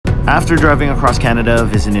After driving across Canada,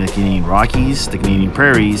 visiting the Canadian Rockies, the Canadian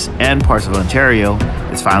Prairies, and parts of Ontario,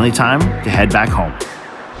 it's finally time to head back home.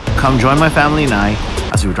 Come join my family and I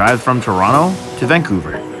as we drive from Toronto to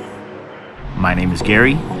Vancouver. My name is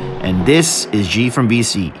Gary, and this is G from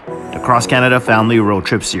BC, the Cross Canada Family Road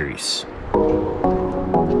Trip Series.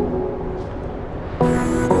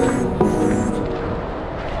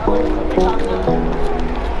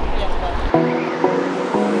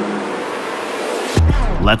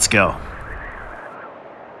 Let's go.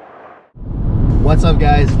 What's up,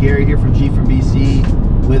 guys? Gary here from G from BC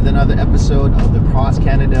with another episode of the Cross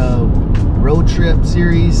Canada Road Trip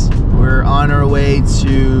Series. We're on our way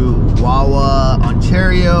to Wawa,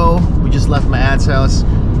 Ontario. We just left my aunt's house.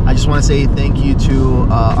 I just want to say thank you to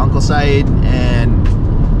Uncle Syed and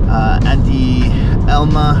Auntie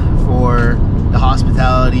Elma for the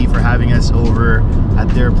hospitality, for having us over at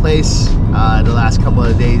their place the last couple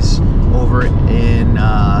of days over in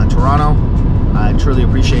Toronto. I truly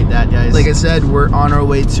appreciate that, guys. Like I said, we're on our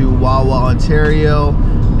way to Wawa, Ontario.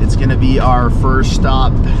 It's gonna be our first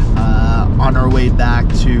stop on our way back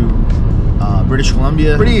to British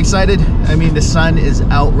Columbia. Pretty excited. I mean, the sun is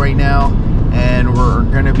out right now, and we're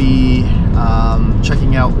gonna be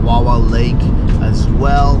checking out Wawa Lake as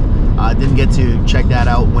well. Didn't get to check that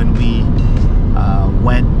out when we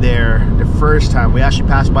went there the first time. We actually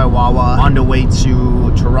passed by Wawa on the way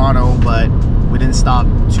to Toronto, but we didn't stop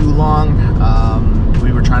too long.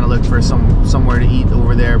 We were trying to look for somewhere to eat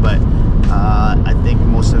over there, but I think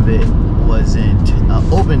most of it wasn't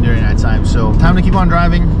open during that time. So time to keep on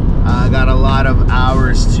driving. Got a lot of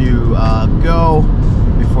hours to go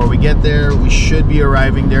before we get there. We should be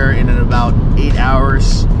arriving there in about 8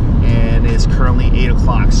 hours, and it's currently 8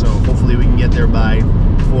 o'clock, so hopefully we can get there by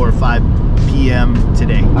 4 or 5 p.m.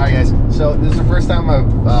 today. Alright, guys, so this is the first time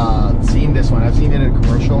I've seen this one. I've seen it in a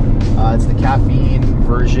commercial. It's the caffeine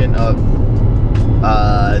version of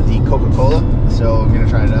the Coca-Cola, so I'm gonna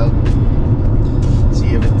try it out, see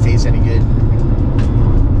if it tastes any good.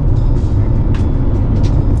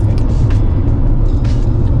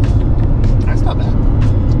 That's not bad.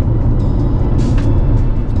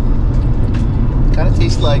 Kind of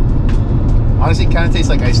tastes like, honestly, kind of tastes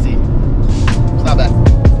like iced tea. It's not bad.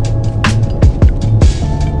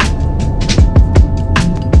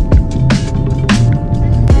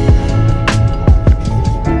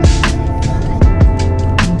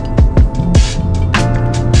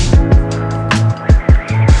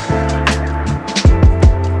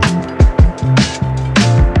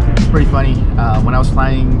 Funny, when I was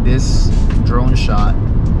flying this drone shot,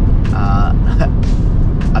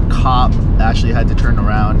 a cop actually had to turn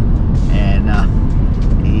around, and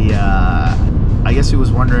he I guess he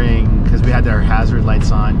was wondering, because we had our hazard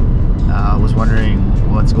lights on, was wondering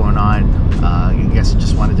what's going on. I guess he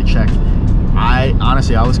just wanted to check.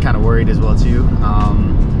 Honestly, I was kind of worried as well too,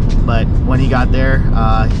 but when he got there,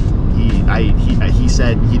 he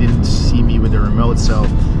said he didn't see me with the remote, so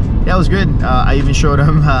yeah, it was good. I even showed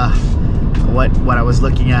him what I was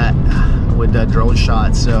looking at with the drone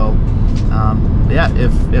shot. So yeah,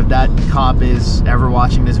 if that cop is ever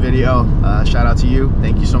watching this video, shout out to you.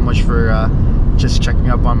 Thank you so much for just checking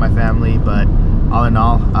up on my family. But all in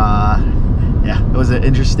all, yeah, it was an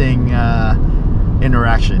interesting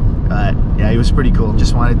interaction. But yeah, it was pretty cool.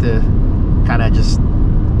 Just wanted to kind of just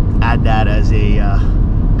add that as a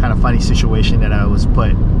kind of funny situation that I was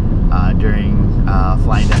put during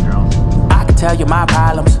flying that drone. I can tell you my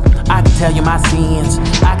problems, I can tell you my sins,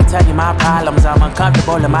 I can tell you my problems. I'm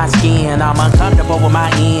uncomfortable in my skin, I'm uncomfortable with my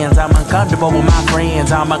ends, I'm uncomfortable with my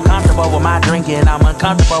friends, I'm uncomfortable with my drinking, I'm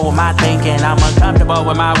uncomfortable with my thinking, I'm uncomfortable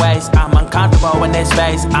with my ways, I'm uncomfortable in this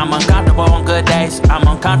space, I'm uncomfortable on good days, I'm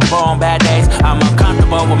uncomfortable on bad days, I'm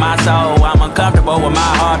uncomfortable with my soul, I'm uncomfortable with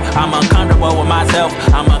my heart, I'm uncomfortable with myself,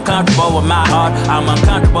 I'm uncomfortable with my heart, I'm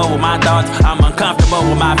uncomfortable with my thoughts, I'm uncomfortable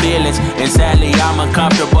with my feelings, and sadly I'm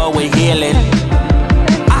uncomfortable with healing.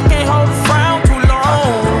 I can't hold a frown too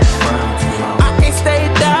long, I can't stay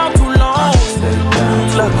down too long.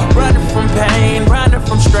 Look, running from pain, running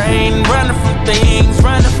from strain, running from things,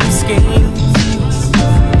 running from schemes.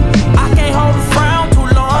 I can't hold a frown too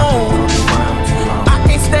long, I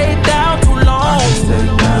can't stay down too long.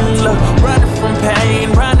 Look, running from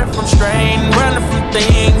pain, running from strain, running from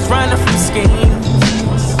things, running from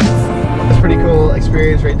schemes. That's pretty cool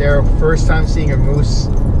experience right there. First time seeing a moose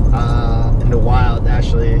in the wild,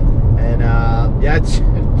 actually, and yeah, it's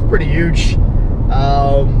pretty huge.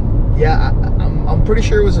 Yeah, I'm pretty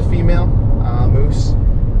sure it was a female moose.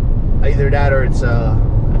 Either that or it's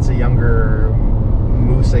a younger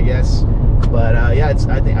moose, I guess. But yeah,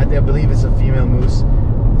 I believe it's a female moose.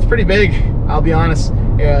 It's pretty big, I'll be honest.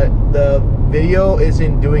 The Video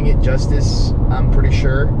isn't doing it justice, I'm pretty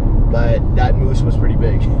sure, but that moose was pretty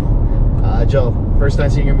big. Joe, first time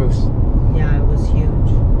seeing your moose? Yeah, it was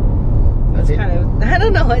huge. That's it? Kind of, I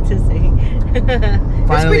don't know what to say.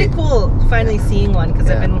 It's pretty cool finally seeing one, because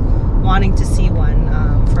I've been wanting to see one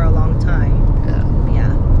for a long time.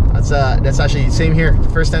 Yeah. That's actually same here.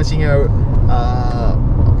 First time seeing an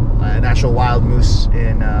actual wild moose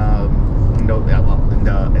in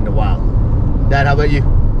the wild. Dad, how about you?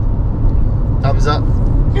 Thumbs up.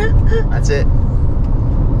 That's it.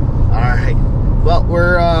 All right. Well,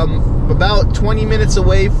 we're about 20 minutes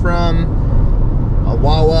away from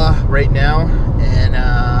Wawa right now, and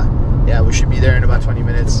yeah, we should be there in about 20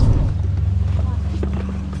 minutes.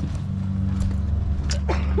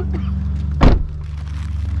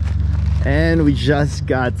 And we just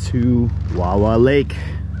got to Wawa Lake.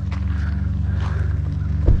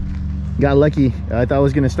 Got lucky. I thought it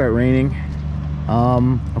was gonna start raining.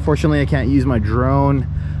 Unfortunately, I can't use my drone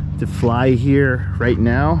to fly here right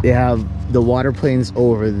now. They have the water planes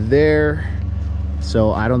over there,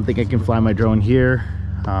 so I don't think I can fly my drone here.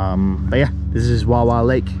 But yeah, this is Wawa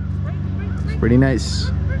Lake. It's pretty nice.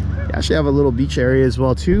 They actually have a little beach area as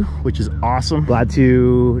well too, which is awesome. Glad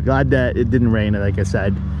that it didn't rain, like I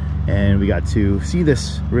said, and we got to see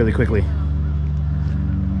this really quickly.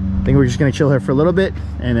 I think we're just gonna chill here for a little bit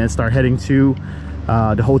and then start heading to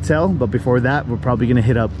the hotel. But before that, we're probably gonna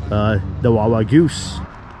hit up the Wawa Goose.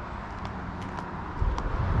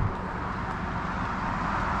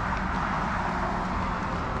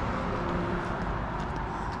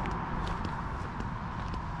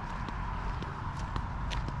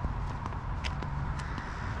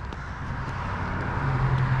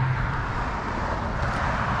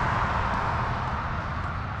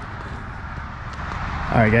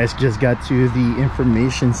 All right, guys, just got to the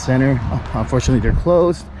information center. Unfortunately, they're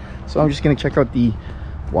closed, so I'm just gonna check out the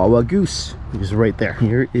Wawa Goose, which is right there.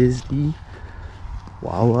 Here is the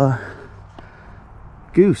Wawa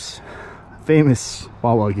Goose, famous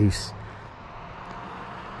Wawa Goose.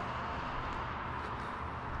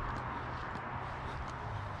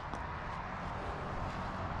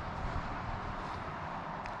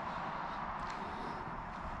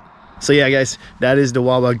 So yeah, guys, that is the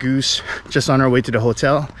Wawa Goose, just on our way to the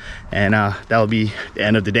hotel, and that'll be the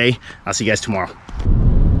end of the day. I'll see you guys tomorrow.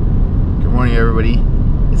 Good morning, everybody.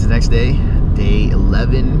 It's the next day, day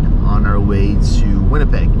 11, on our way to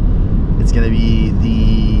Winnipeg. It's gonna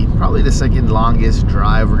be probably the second longest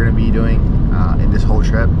drive we're gonna be doing in this whole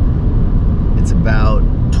trip. It's about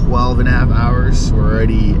 12 and a half hours. We're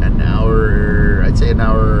already an hour, I'd say an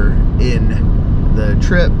hour in the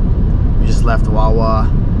trip. We just left Wawa.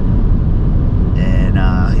 And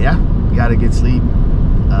yeah, we got a good sleep.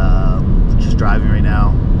 Just driving right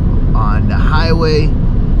now on the highway,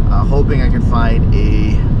 hoping I can find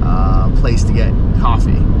a place to get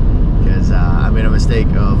coffee, because I made a mistake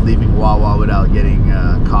of leaving Wawa without getting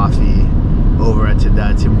coffee over at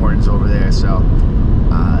Tim Hortons over there. So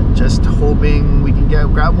just hoping we can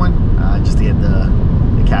grab one just to get the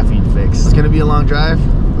caffeine fix. It's gonna be a long drive.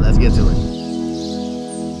 Let's get to it.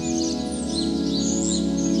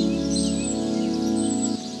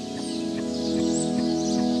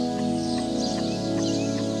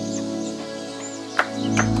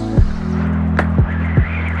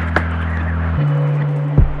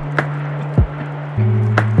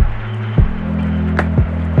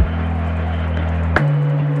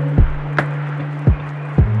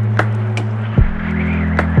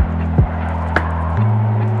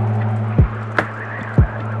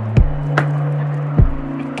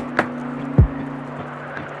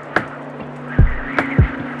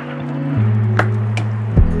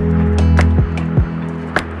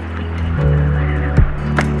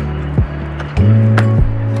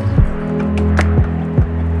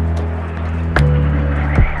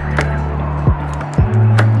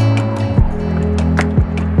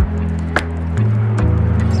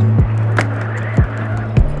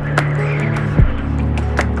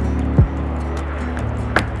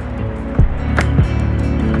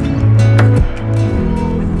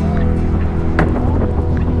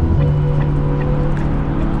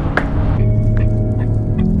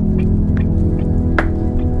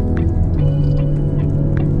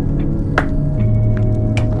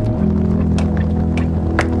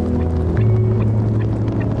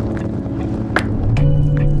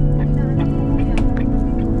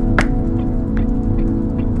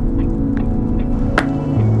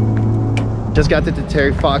 Just got to the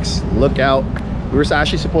Terry Fox Lookout. We were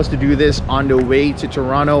actually supposed to do this on the way to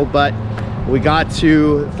Toronto, but we got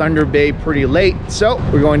to Thunder Bay pretty late, so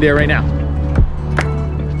we're going there right now.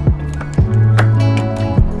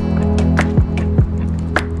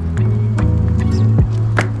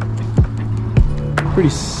 Pretty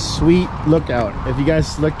sweet lookout. If you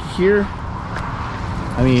guys look here,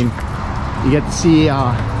 I mean, you get to see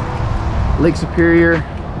Lake Superior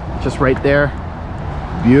just right there.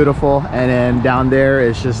 Beautiful. And then down there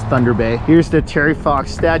is just Thunder Bay. Here's the Terry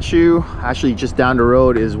Fox statue. Actually, just down the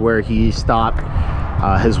road is where he stopped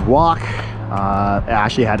his walk. It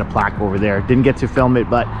actually had a plaque over there. Didn't get to film it,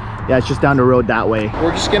 but yeah, it's just down the road that way.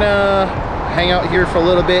 We're just gonna hang out here for a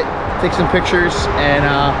little bit, take some pictures, and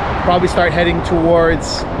probably start heading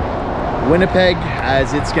towards Winnipeg,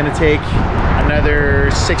 as it's gonna take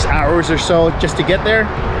another 6 hours or so just to get there.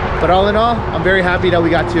 But all in all, I'm very happy that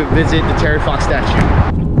we got to visit the Terry Fox statue.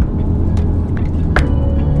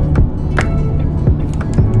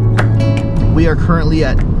 We are currently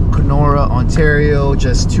at Kenora, Ontario,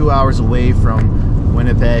 just 2 hours away from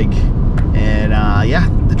Winnipeg. And yeah,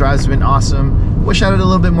 the drive's been awesome. Wish I had a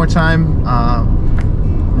little bit more time.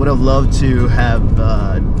 Would have loved to have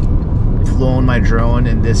flown my drone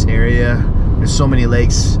in this area. There's so many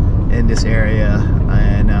lakes in this area,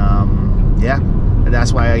 and yeah,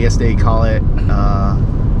 that's why I guess they call it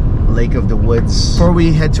Lake of the Woods. Before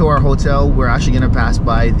we head to our hotel, we're actually gonna pass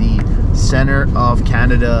by the Center of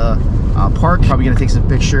Canada Park. Probably gonna take some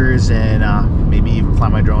pictures and maybe even fly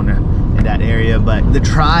my drone in that area. But the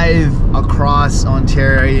drive across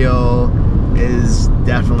Ontario is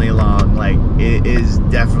definitely long. Like, it is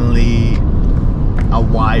definitely a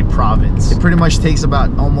wide province. It pretty much takes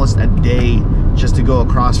about almost a day just to go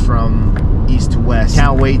across from east to west.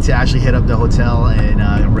 Can't wait to actually hit up the hotel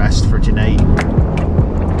and rest for tonight.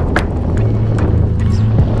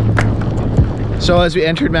 So as we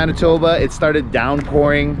entered Manitoba, it started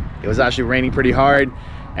downpouring. It was actually raining pretty hard,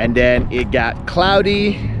 and then it got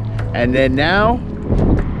cloudy, and then now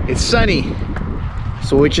it's sunny.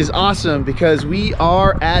 So which is awesome, because we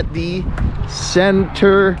are at the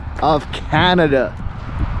center of Canada.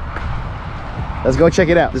 Let's go check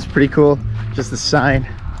it out. This is pretty cool. Just a sign.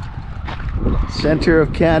 Center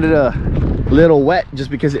of Canada. A little wet just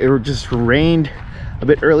because it just rained a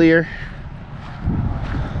bit earlier.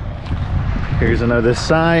 Here's another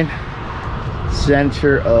sign.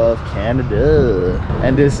 Center of Canada.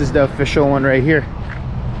 And this is the official one right here.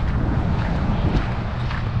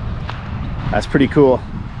 That's pretty cool.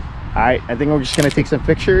 All right, I think we're just gonna take some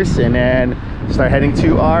pictures and then start heading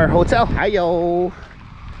to our hotel. Hi-yo.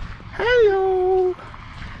 Hello.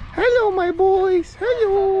 Hello, my boys.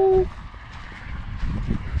 Hello.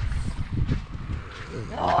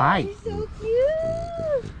 Oh, hi. So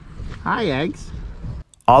cute. Hi, eggs.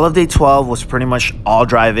 All of day 12 was pretty much all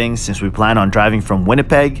driving, since we planned on driving from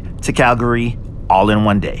Winnipeg to Calgary all in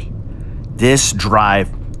one day. This drive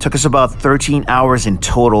took us about 13 hours in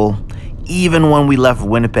total. Even when we left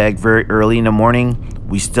Winnipeg very early in the morning,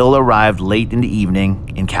 we still arrived late in the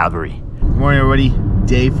evening in Calgary. Good morning, everybody.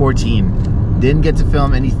 Day 14. Didn't get to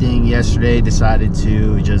film anything yesterday. Decided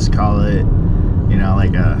to just call it, you know,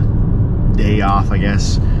 like a day off, I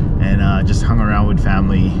guess. And just hung around with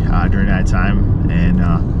family during that time. And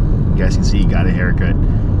you guys can see, got a haircut,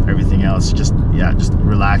 everything else. Just, yeah, just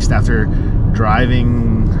relaxed after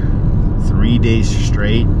driving 3 days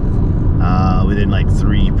straight. Within like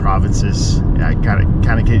 3 provinces. Yeah, it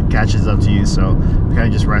kind of catches up to you, so we kind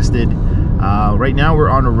of just rested. Right now we're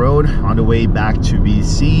on the road on the way back to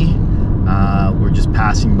BC. We're just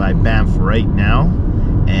passing by Banff right now,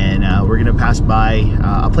 and we're gonna pass by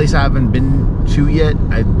a place I haven't been to yet.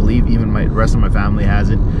 I believe even the rest of my family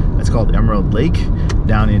hasn't. It's called Emerald Lake,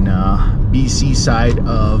 down in BC side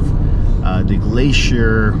of the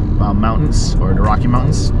Glacier Mountains, or the Rocky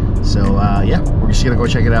Mountains. So yeah, we're just gonna go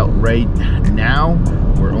check it out right now.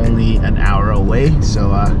 We're only an hour away, so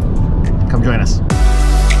come join us.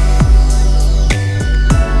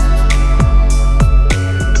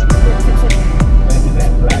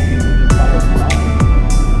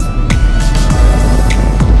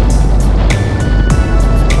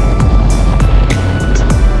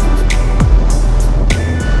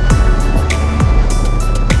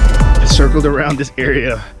 I circled around this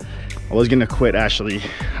area. I was gonna quit actually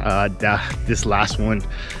this last one,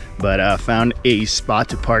 but found a spot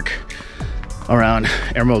to park around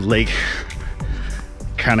Emerald Lake.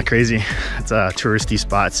 Kind of crazy. It's a touristy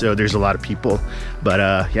spot, so there's a lot of people, but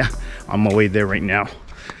yeah, on my way there right now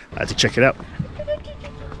to check it out.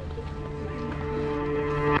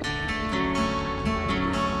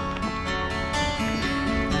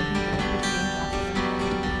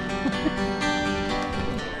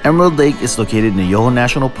 Emerald Lake is located in the Yoho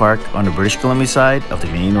National Park on the British Columbia side of the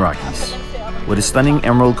Canadian Rockies. With its stunning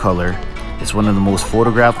emerald color, it's one of the most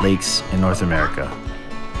photographed lakes in North America.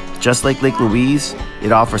 Just like Lake Louise,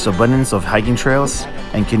 it offers abundance of hiking trails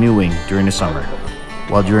and canoeing during the summer.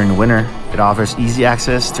 while during the winter, it offers easy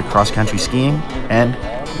access to cross-country skiing and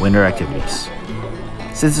winter activities.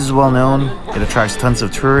 Since it's well known, it attracts tons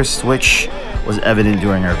of tourists, which was evident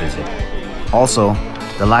during our visit. Also,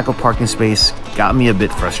 the lack of parking space got me a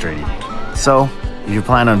bit frustrated. So, if you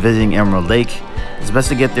plan on visiting Emerald Lake, it's best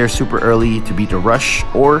to get there super early to beat the rush,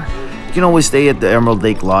 or you can always stay at the Emerald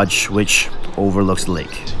Lake Lodge, which overlooks the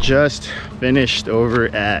lake. Just finished over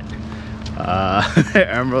at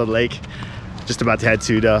Emerald Lake. Just about to head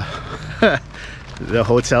to the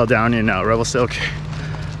hotel down in Revelstoke.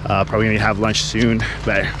 Probably gonna have lunch soon,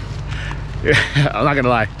 but I'm not gonna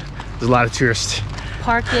lie, there's a lot of tourists.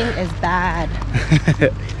 Parking is bad.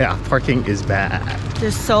 Yeah, parking is bad.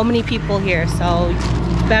 There's so many people here, so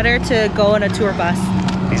better to go on a tour bus.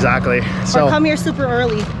 Exactly. So or come here super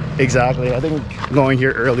early. Exactly. I think going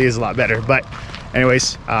here early is a lot better. But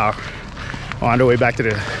anyways, on the way back to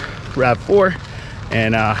the Rav4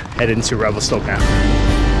 and headed into Revelstoke now.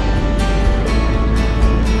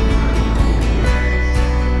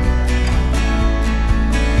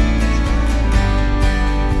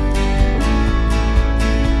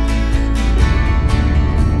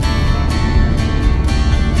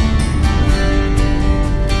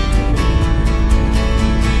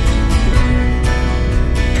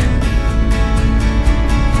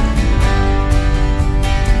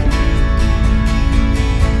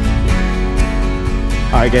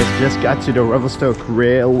 Alright guys, just got to the Revelstoke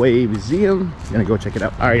Railway Museum. Gonna go check it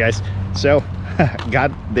out. Alright guys, so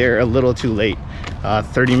got there a little too late.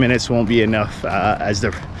 30 minutes won't be enough, as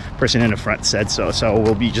the person in the front said so. So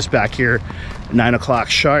we'll be just back here 9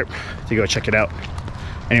 o'clock sharp to go check it out.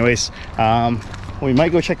 Anyways, we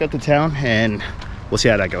might go check out the town and we'll see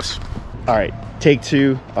how that goes. Alright, take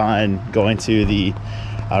 2 on going to the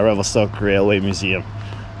Revelstoke Railway Museum.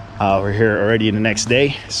 We're here already the next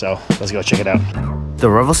day, so let's go check it out. The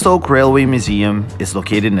Revelstoke Railway Museum is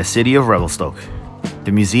located in the city of Revelstoke.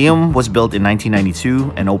 The museum was built in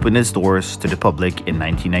 1992 and opened its doors to the public in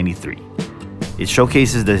 1993. It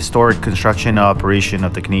showcases the historic construction and operation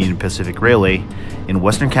of the Canadian Pacific Railway in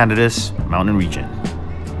Western Canada's mountain region.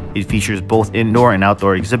 It features both indoor and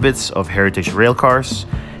outdoor exhibits of heritage railcars,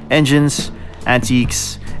 engines,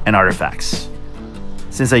 antiques, and artifacts.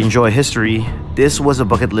 Since I enjoy history, this was a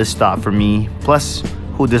bucket list stop for me, plus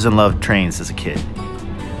who doesn't love trains as a kid?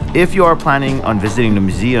 If you are planning on visiting the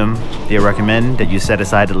museum, they recommend that you set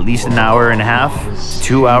aside at least an hour and a half to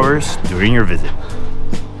 2 hours during your visit.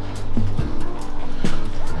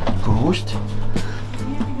 Ghost?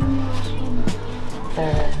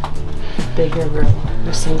 The bigger room,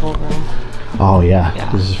 the single room. Oh yeah,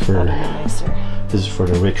 Yeah, this is for nicer. this is for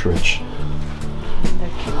the rich. They're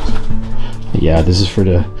cute. Yeah, this is for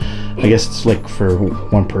the, I guess it's like for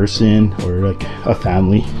one person or like a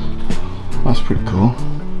family. That's pretty cool.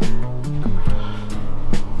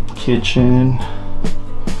 Kitchen,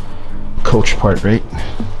 coach part, right?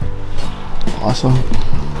 Awesome.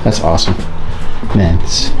 That's awesome, man.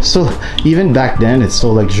 It's so, even back then it's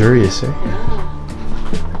so luxurious, eh?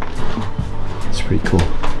 It's pretty cool.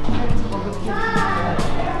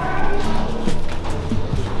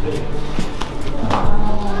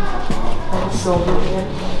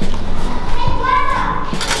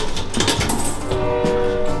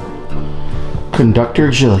 Conductor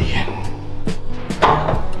Jillian.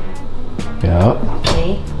 Yep.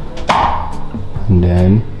 Okay. And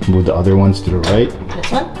then move the other ones to the right.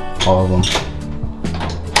 This one? All of them.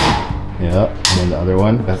 Yep. And then the other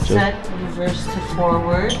one. That's Set, reverse to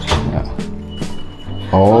forward. Yeah.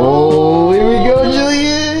 Oh, here we go,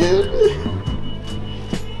 Jillian.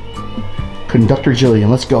 Conductor Jillian,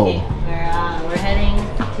 let's go. Okay, we're heading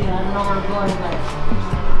to, I don't know where we're going, but...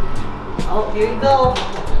 Oh, here we go.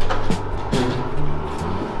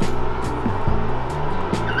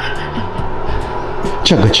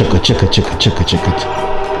 Chugga chugga chugga chugga chugga chugga.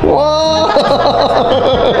 Whoa!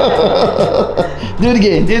 Do it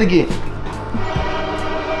again, do it again.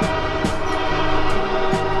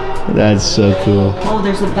 That's so cool. Oh,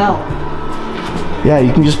 there's a bell. Yeah,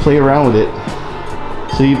 you can just play around with it.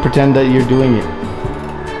 So you pretend that you're doing it.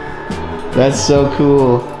 That's so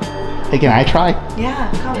cool. Hey, can I try?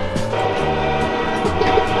 Yeah, come.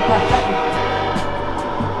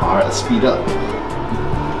 Alright, let's speed up.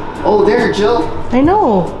 Oh, there, Jill. I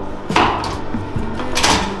know.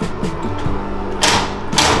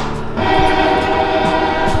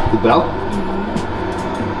 The bell?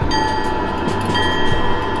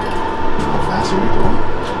 How fast are we going?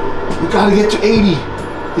 We gotta get to 80.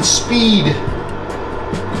 It's speed.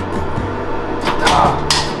 Ah.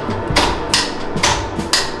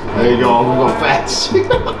 There you go. I'm going fast.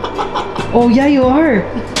 Oh, yeah, you are.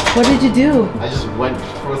 What did you do? I just went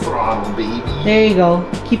for throttle, baby. There you go.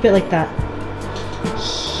 Keep it like that.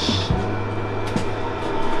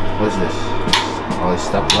 What's this? Oh,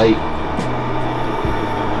 stoplight.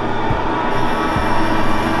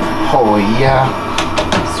 Oh yeah.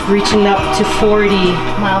 It's reaching up to 40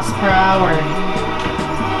 miles per hour.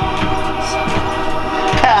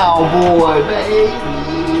 Cowboy, baby.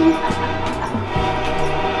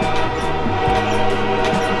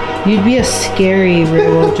 You'd be a scary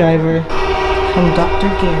railroad driver. From Dr.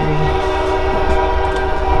 Gary.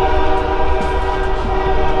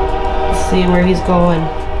 Let's see where he's going.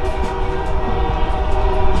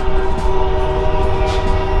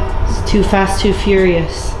 It's too fast, too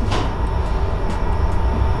furious.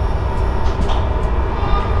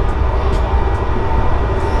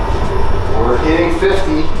 We're hitting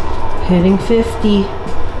 50. Hitting 50.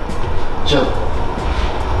 Jump.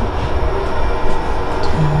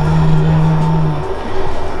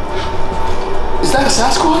 Is that a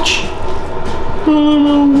Sasquatch?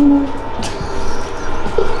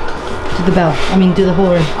 Do the bell. I mean, do the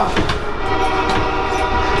horn.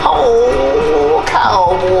 Oh,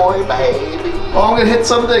 cowboy, baby. Oh, I'm gonna hit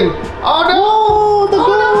something. Oh no! Whoa, the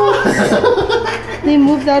goose! They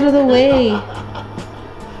moved out of the way.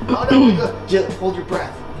 Oh no, Jill, hold your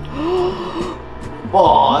breath.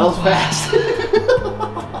 Oh, that was fast.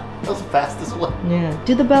 That was the fastest one. Yeah,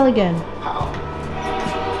 do the bell again. How?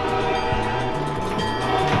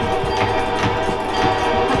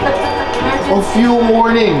 Oh, fuel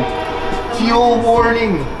warning. Fuel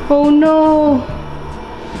warning. Oh no.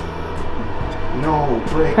 No,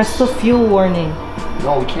 brakes. Press the fuel warning.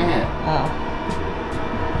 No, we can't. Oh.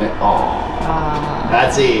 Oh.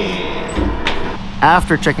 That's it.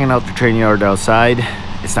 After checking out the train yard outside,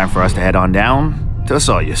 it's time for us to head on down to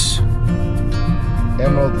Osoyoos.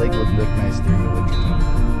 Emerald Lake would look nice during the winter time.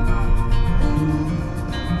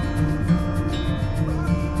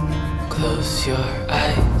 Close your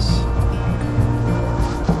eyes.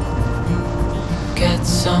 Get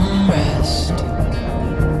some rest.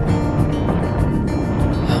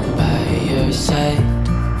 I'm by your side.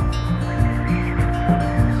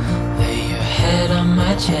 Lay your head on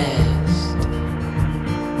my chest.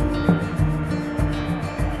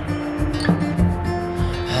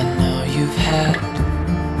 I know you've had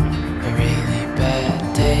a really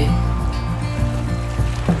bad day.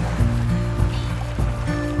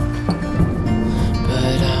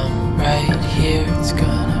 But I'm right here, it's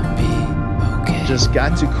gonna be okay. Just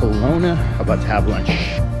got to Kelowna, about to have lunch.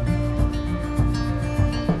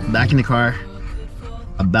 Back in the car,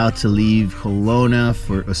 about to leave Kelowna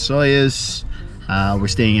for Osoyoos. We're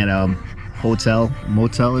staying at a motel,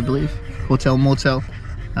 I believe. Motel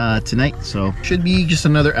tonight, so should be just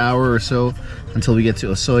another hour or so until we get to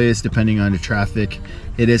Osoyoos, depending on the traffic.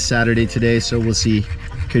 It is Saturday today, so we'll see.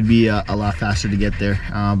 Could be a lot faster to get there,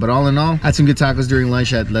 but all in all, had some good tacos during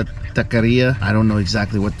lunch at La Taqueria. I don't know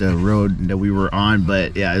exactly what the road that we were on,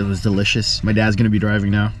 but yeah, it was delicious. My dad's gonna be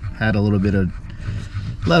driving now. Had a little bit of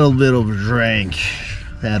drink.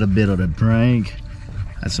 Had a bit of a drink.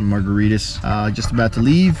 Had some margaritas. Just about to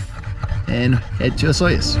leave and head to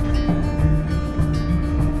Osoyoos.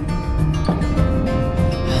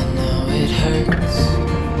 I know it hurts,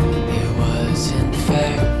 it wasn't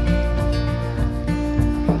fair.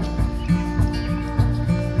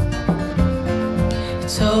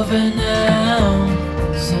 It's over now,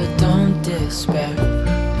 so don't despair.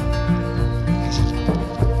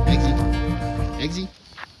 Eggsy.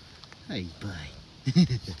 Hey, bye.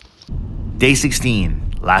 Day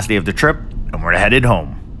 16, last day of the trip, and we're headed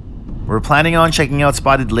home. We're planning on checking out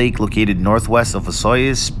Spotted Lake located northwest of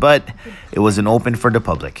Osoyoos, but it wasn't open for the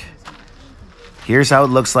public. Here's how it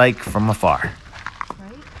looks like from afar.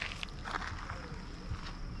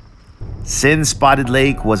 Since Spotted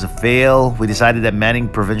Lake was a fail, we decided that Manning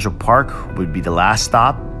Provincial Park would be the last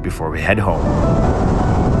stop before we head home.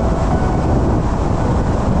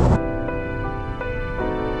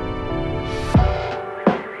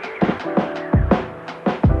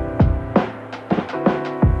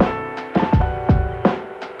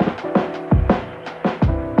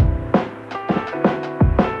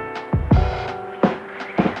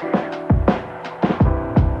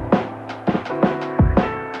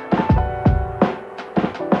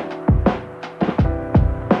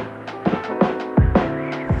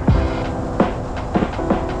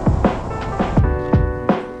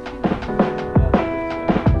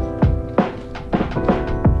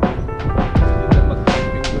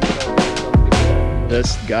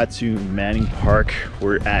 Just got to Manning Park.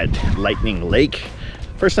 We're at Lightning Lake.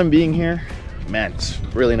 First time being here. Man, it's a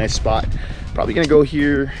really nice spot. Probably gonna go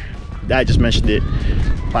here Dad just mentioned it.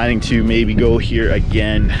 Planning to maybe go here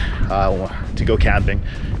again to go camping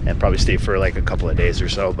and probably stay for like a couple of days or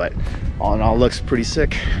so. But all in all, looks pretty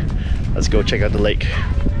sick. Let's go check out the lake.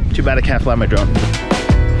 Too bad I can't fly my drone.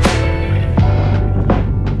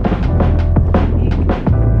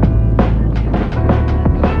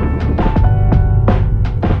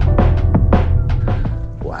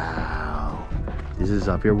 Wow, this is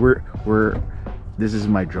up here. This is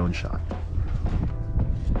my drone shot.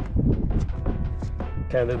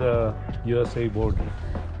 Canada, USA border.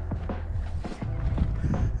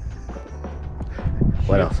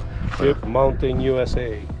 What else? Ship Mountain,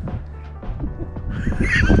 USA.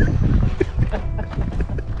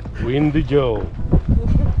 Windy Joe.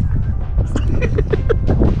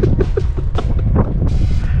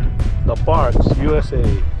 The Parks, USA.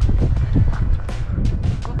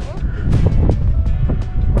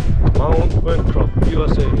 Mount Winthrop,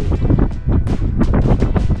 USA.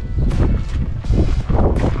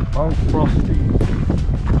 Mount Frosty.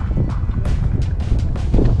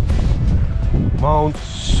 Mount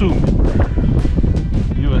Summit,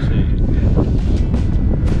 USA.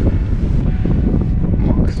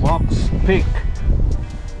 Fox Peak.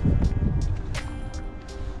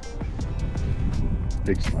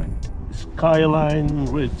 Big slime. Skyline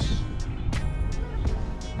Ridge.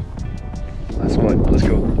 Let's go. Let's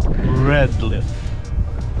go. Redcliffe.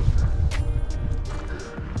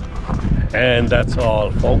 And that's all,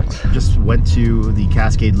 folks. Just went to the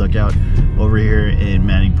Cascade lookout over here in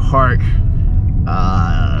Manning Park.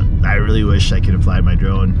 I really wish I could have flied my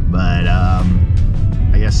drone, but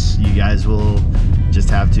I guess you guys will just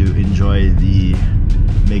have to enjoy the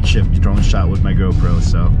makeshift drone shot with my GoPro.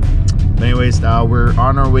 So anyways, we're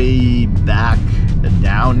on our way back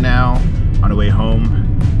down now, on our way home.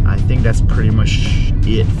 I think that's pretty much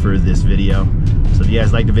it for this video. So if you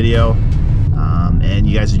guys liked the video and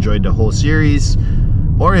you guys enjoyed the whole series,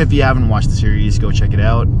 or if you haven't watched the series, go check it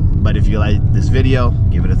out. But if you like this video,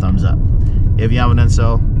 give it a thumbs up. If you haven't done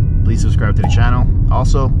so, please subscribe to the channel.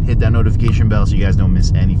 Also, hit that notification bell so you guys don't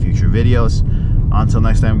miss any future videos. Until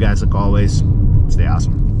next time, guys, like always, stay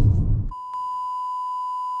awesome.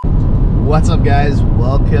 What's up, guys?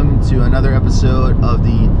 Welcome to another episode of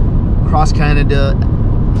the Cross Canada.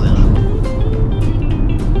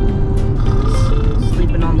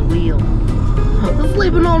 Sleeping on the wheel.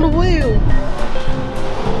 Sleeping on the wheel.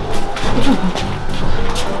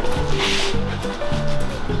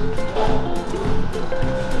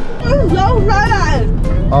 So right.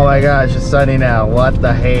 Oh my gosh, it's sunny now. What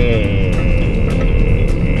the heck?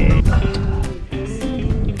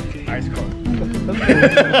 Ice cold.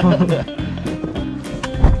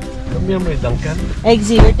 Come here, my Duncan.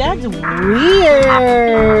 Eggsy, your dad's weird.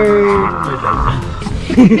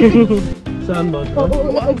 Saan ba? Oh,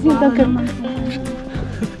 Eggsy, Duncan.